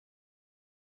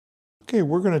Okay,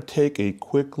 we're going to take a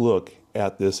quick look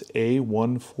at this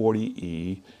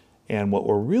A140E, and what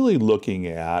we're really looking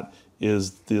at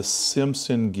is this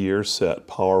Simpson gear set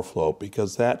PowerFlow,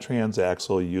 because that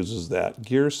transaxle uses that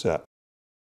gear set.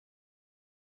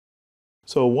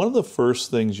 So one of the first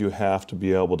things you have to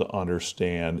be able to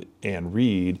understand and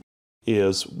read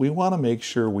is we want to make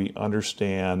sure we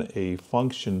understand a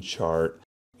function chart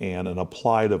and an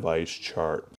apply device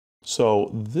chart. So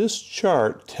this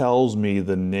chart tells me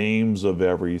the names of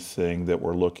everything that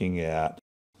we're looking at.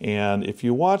 And if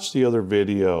you watch the other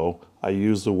video, I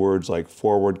use the words like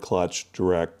forward clutch,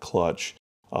 direct clutch,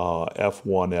 F1,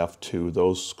 F2,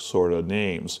 those sort of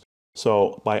names.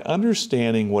 So by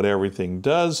understanding what everything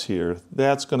does here,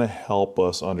 that's going to help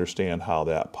us understand how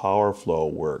that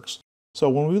PowerFlow works. So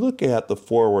when we look at the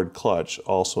forward clutch,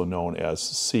 also known as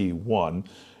C1,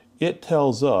 it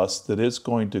tells us that it's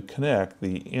going to connect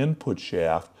the input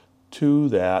shaft to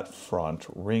that front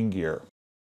ring gear.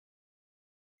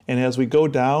 And as we go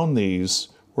down these,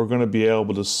 we're going to be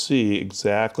able to see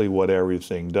exactly what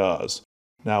everything does.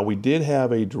 Now, we did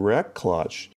have a direct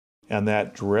clutch, and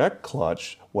that direct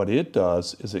clutch, what it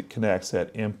does is it connects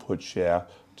that input shaft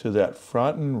to that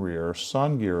front and rear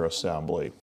sun gear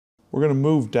assembly. We're going to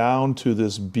move down to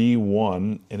this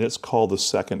B1, and it's called the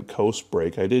second coast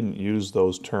brake. I didn't use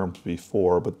those terms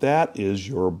before, but that is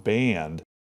your band.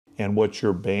 And what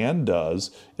your band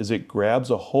does is it grabs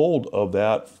a hold of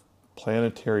that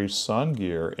planetary sun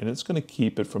gear, and it's going to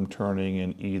keep it from turning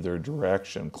in either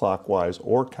direction, clockwise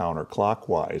or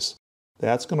counterclockwise.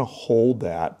 That's going to hold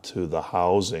that to the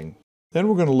housing. Then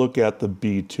we're going to look at the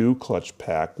B2 clutch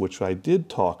pack, which I did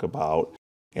talk about,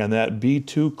 and that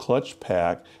B2 clutch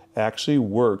pack actually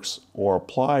works or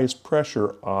applies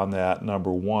pressure on that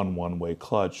number one-way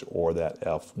clutch, or that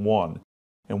F1.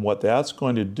 And what that's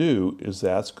going to do is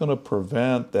that's going to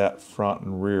prevent that front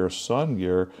and rear sun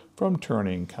gear from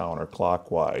turning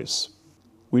counterclockwise.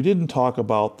 We didn't talk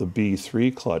about the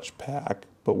B3 clutch pack,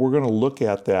 but we're going to look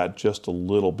at that just a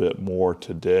little bit more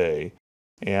today.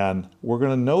 And we're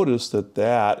going to notice that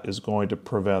that is going to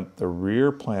prevent the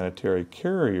rear planetary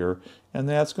carrier, and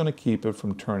that's going to keep it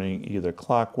from turning either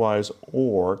clockwise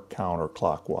or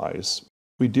counterclockwise.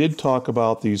 We did talk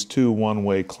about these two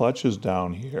one-way clutches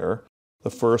down here, the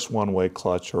first one-way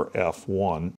clutch, or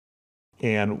F1,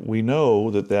 and we know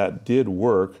that that did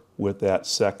work with that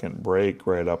second brake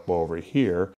right up over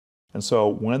here. And so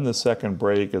when the second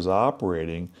brake is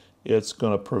operating, it's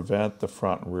going to prevent the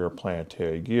front and rear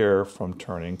planetary gear from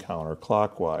turning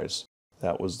counterclockwise.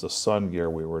 That was the sun gear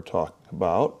we were talking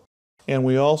about. And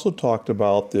we also talked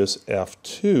about this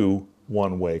F2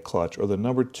 one-way clutch, or the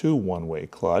number 2 one-way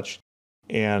clutch.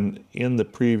 And in the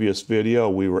previous video,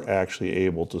 we were actually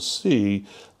able to see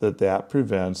that that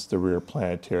prevents the rear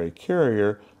planetary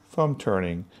carrier from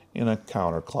turning in a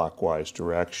counterclockwise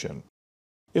direction.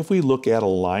 If we look at a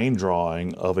line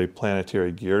drawing of a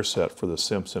planetary gear set for the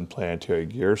Simpson planetary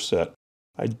gear set,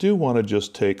 I do want to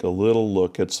just take a little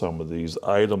look at some of these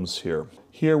items here.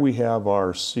 Here we have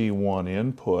our C1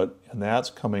 input, and that's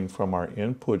coming from our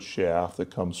input shaft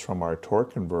that comes from our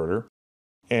torque converter.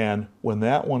 And when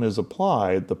that one is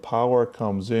applied, the power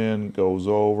comes in, goes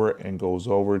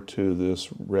over to this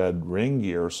red ring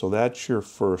gear. So that's your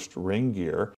first ring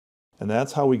gear. And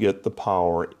that's how we get the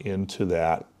power into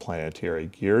that planetary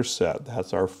gear set.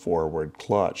 That's our forward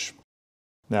clutch.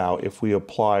 Now, if we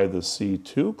apply the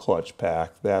C2 clutch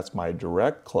pack, that's my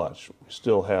direct clutch. We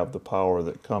still have the power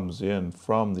that comes in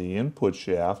from the input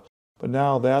shaft, but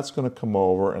now that's going to come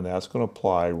over and that's going to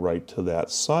apply right to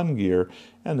that sun gear,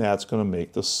 and that's going to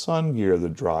make the sun gear the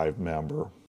drive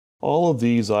member. All of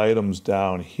these items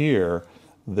down here,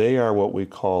 they are what we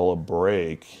call a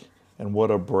brake. And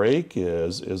what a brake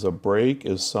is a brake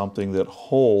is something that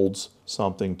holds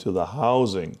something to the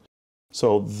housing.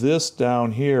 So this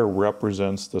down here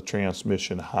represents the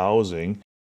transmission housing,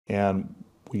 and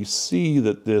we see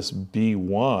that this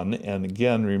B1, and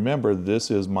again, remember, this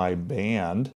is my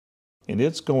band, and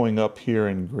it's going up here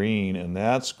in green, and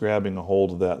that's grabbing a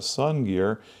hold of that sun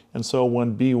gear. And so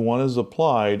when B1 is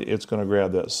applied, it's going to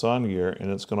grab that sun gear and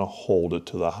it's going to hold it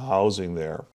to the housing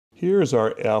there. Here's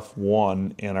our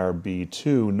F1 and our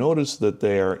B2. Notice that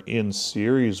they are in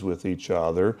series with each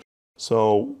other.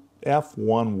 So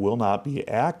F1 will not be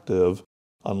active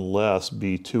unless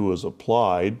B2 is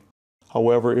applied.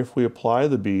 However, if we apply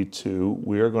the B2,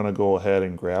 we are going to go ahead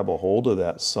and grab a hold of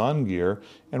that sun gear,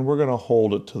 and we're going to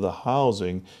hold it to the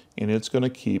housing, and it's going to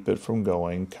keep it from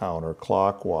going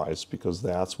counterclockwise, because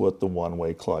that's what the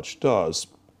one-way clutch does.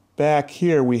 Back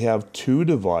here we have two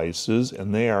devices,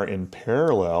 and they are in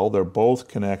parallel. They're both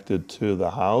connected to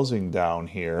the housing down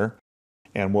here.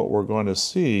 And what we're going to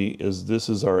see is this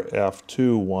is our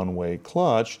F2 one-way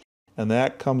clutch, and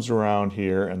that comes around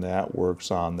here and that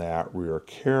works on that rear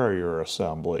carrier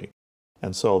assembly.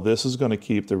 And so this is going to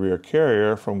keep the rear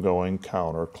carrier from going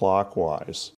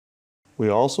counterclockwise. We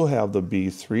also have the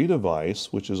B3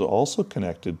 device, which is also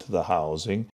connected to the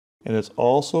housing, and it's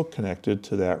also connected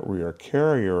to that rear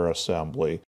carrier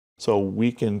assembly. So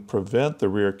we can prevent the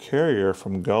rear carrier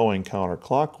from going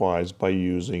counterclockwise by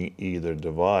using either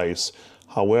device.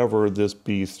 However, this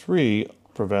B3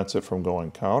 prevents it from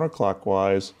going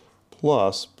counterclockwise,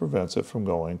 plus prevents it from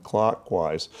going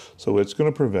clockwise. So it's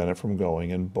going to prevent it from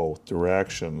going in both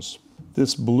directions.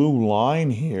 This blue line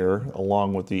here,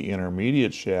 along with the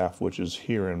intermediate shaft, which is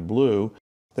here in blue,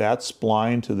 that's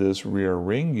splined to this rear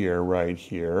ring gear right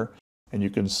here. And you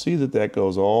can see that that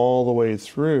goes all the way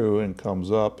through and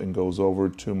comes up and goes over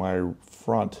to my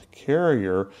front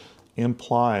carrier,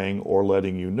 implying or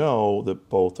letting you know that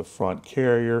both the front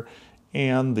carrier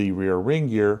and the rear ring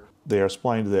gear, they are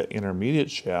splined to that intermediate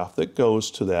shaft that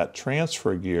goes to that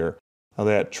transfer gear. Now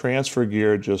that transfer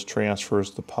gear just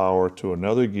transfers the power to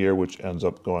another gear, which ends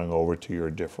up going over to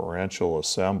your differential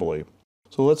assembly.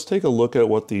 So let's take a look at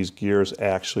what these gears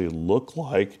actually look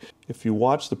like. If you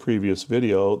watched the previous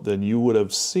video, then you would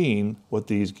have seen what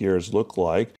these gears look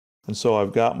like. And so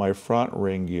I've got my front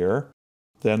ring gear,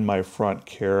 then my front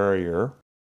carrier.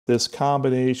 This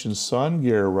combination sun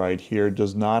gear right here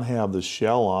does not have the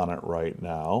shell on it right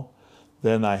now.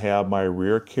 Then I have my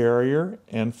rear carrier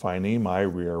and finally my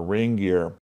rear ring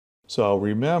gear. So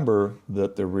remember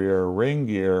that the rear ring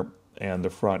gear and the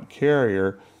front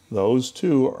carrier, those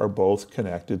two are both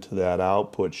connected to that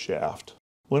output shaft.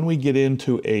 When we get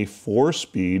into a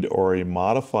 4-speed or a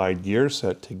modified gear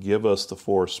set to give us the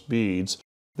 4 speeds,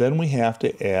 then we have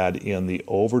to add in the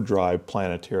overdrive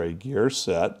planetary gear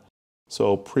set.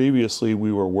 So previously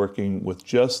we were working with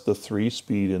just the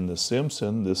 3-speed in the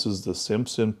Simpson. This is the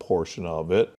Simpson portion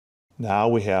of it. Now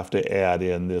we have to add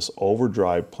in this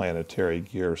overdrive planetary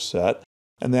gear set,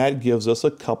 and that gives us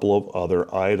a couple of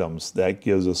other items. That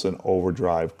gives us an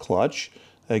overdrive clutch,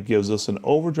 that gives us an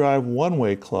overdrive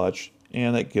one-way clutch,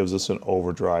 and it gives us an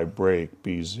overdrive brake,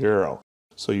 B0.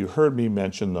 So you heard me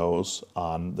mention those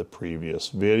on the previous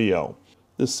video.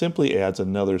 This simply adds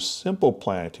another simple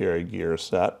planetary gear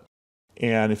set.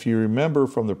 And if you remember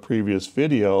from the previous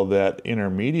video, that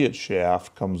intermediate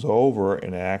shaft comes over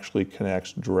and actually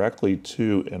connects directly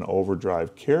to an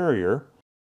overdrive carrier.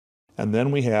 And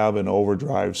then we have an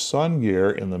overdrive sun gear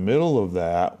in the middle of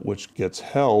that, which gets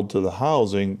held to the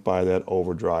housing by that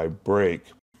overdrive brake.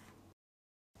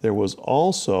 There was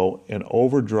also an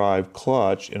overdrive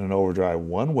clutch and an overdrive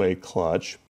one-way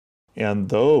clutch, and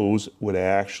those would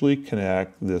actually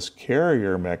connect this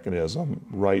carrier mechanism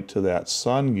right to that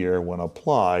sun gear when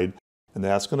applied, and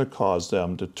that's going to cause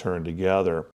them to turn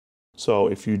together. So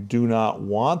if you do not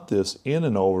want this in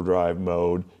an overdrive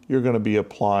mode, you're going to be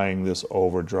applying this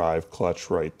overdrive clutch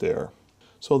right there.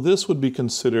 So this would be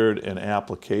considered an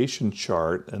application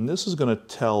chart, and this is going to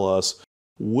tell us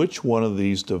which one of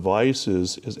these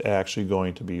devices is actually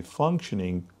going to be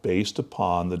functioning based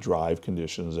upon the drive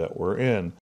conditions that we're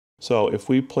in. So if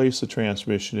we place the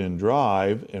transmission in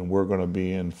drive and we're going to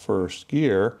be in first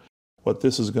gear, what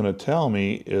this is going to tell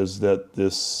me is that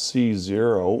this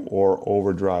C0 or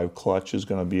overdrive clutch is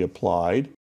going to be applied.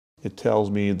 It tells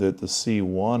me that the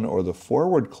C1 or the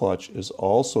forward clutch is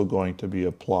also going to be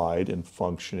applied and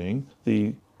functioning.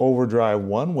 The overdrive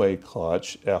one-way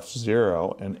clutch,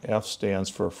 F0, and F stands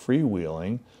for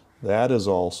freewheeling, that is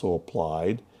also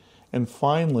applied. And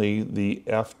finally, the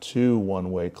F2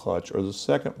 one-way clutch, or the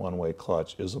second one-way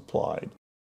clutch, is applied.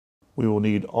 We will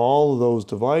need all of those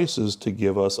devices to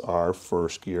give us our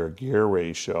first gear gear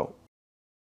ratio.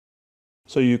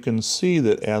 So you can see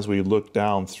that as we look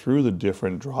down through the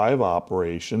different drive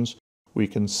operations, we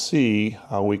can see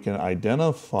how we can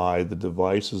identify the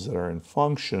devices that are in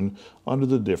function under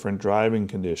the different driving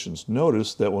conditions.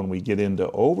 Notice that when we get into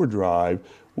overdrive,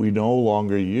 we no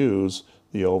longer use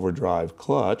the overdrive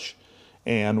clutch,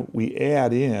 and we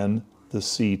add in the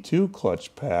C2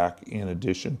 clutch pack in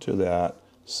addition to that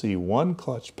C1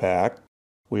 clutch pack.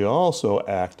 We also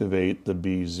activate the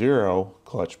B0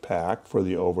 clutch pack for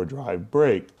the overdrive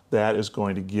brake. That is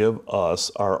going to give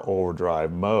us our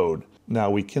overdrive mode. Now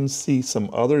we can see some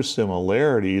other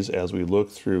similarities as we look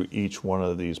through each one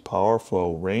of these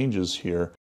PowerFlow ranges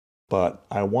here, but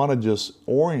I want to just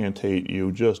orientate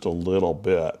you just a little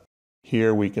bit.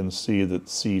 Here we can see that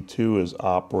C2 is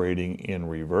operating in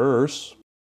reverse,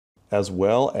 as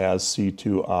well as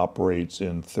C2 operates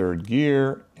in third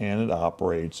gear and it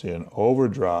operates in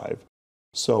overdrive.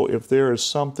 So if there is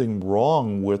something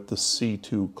wrong with the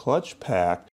C2 clutch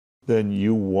pack, then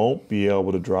you won't be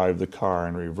able to drive the car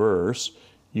in reverse,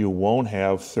 you won't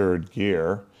have third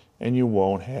gear, and you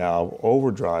won't have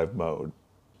overdrive mode.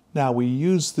 Now we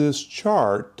use this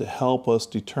chart to help us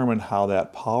determine how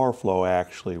that PowerFlow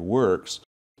actually works.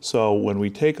 So when we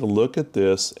take a look at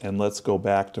this, and let's go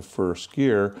back to first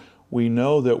gear, we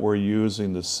know that we're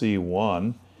using the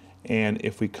C1, and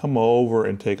if we come over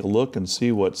and take a look and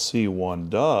see what C1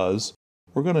 does,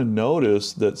 we're going to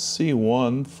notice that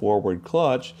C1 forward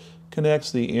clutch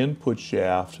connects the input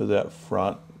shaft to that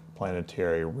front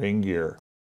planetary ring gear.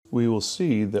 We will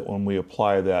see that when we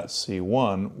apply that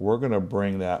C1, we're going to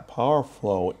bring that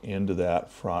PowerFlow into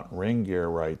that front ring gear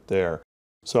right there.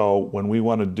 So when we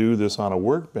want to do this on a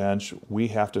workbench, we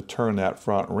have to turn that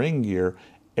front ring gear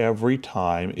every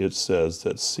time it says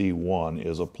that C1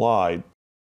 is applied.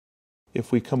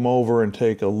 If we come over and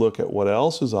take a look at what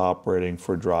else is operating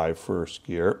for drive first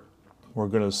gear, we're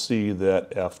going to see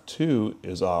that F2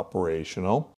 is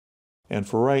operational. And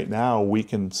for right now, we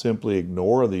can simply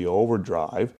ignore the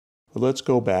overdrive. But let's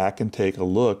go back and take a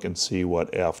look and see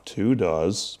what F2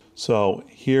 does. So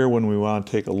here, when we want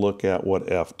to take a look at what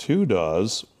F2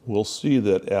 does, we'll see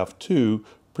that F2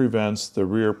 prevents the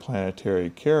rear planetary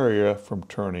carrier from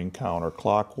turning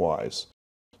counterclockwise.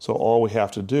 So all we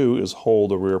have to do is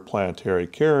hold the rear planetary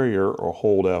carrier or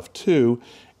hold F2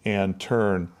 and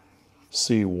turn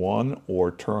C1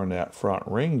 or turn that front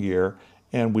ring gear,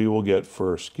 and we will get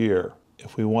first gear.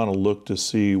 If we want to look to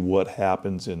see what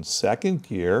happens in second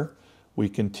gear, we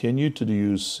continue to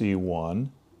use C1,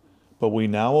 but we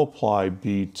now apply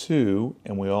B2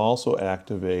 and we also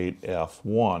activate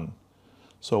F1.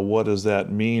 So what does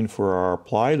that mean for our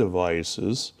apply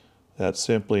devices? That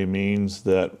simply means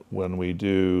that when we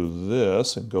do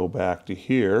this and go back to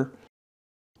here,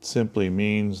 it simply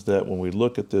means that when we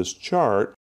look at this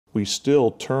chart, we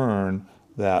still turn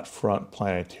that front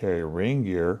planetary ring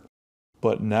gear,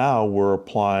 but now we're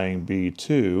applying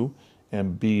B2,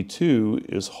 and B2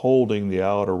 is holding the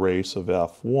outer race of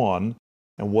F1.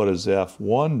 And what does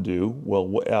F1 do? Well,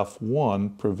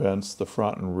 F1 prevents the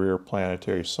front and rear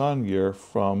planetary sun gear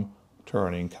from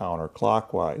turning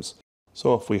counterclockwise.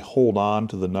 So if we hold on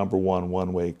to the number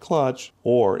one-way clutch,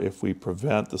 or if we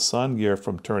prevent the sun gear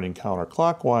from turning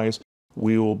counterclockwise,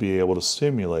 we will be able to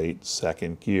simulate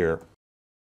second gear.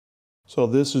 So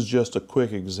this is just a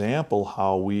quick example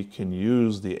how we can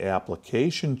use the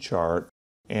application chart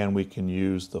and we can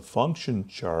use the function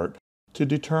chart to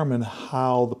determine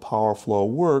how the PowerFlow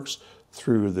works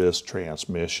through this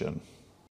transmission.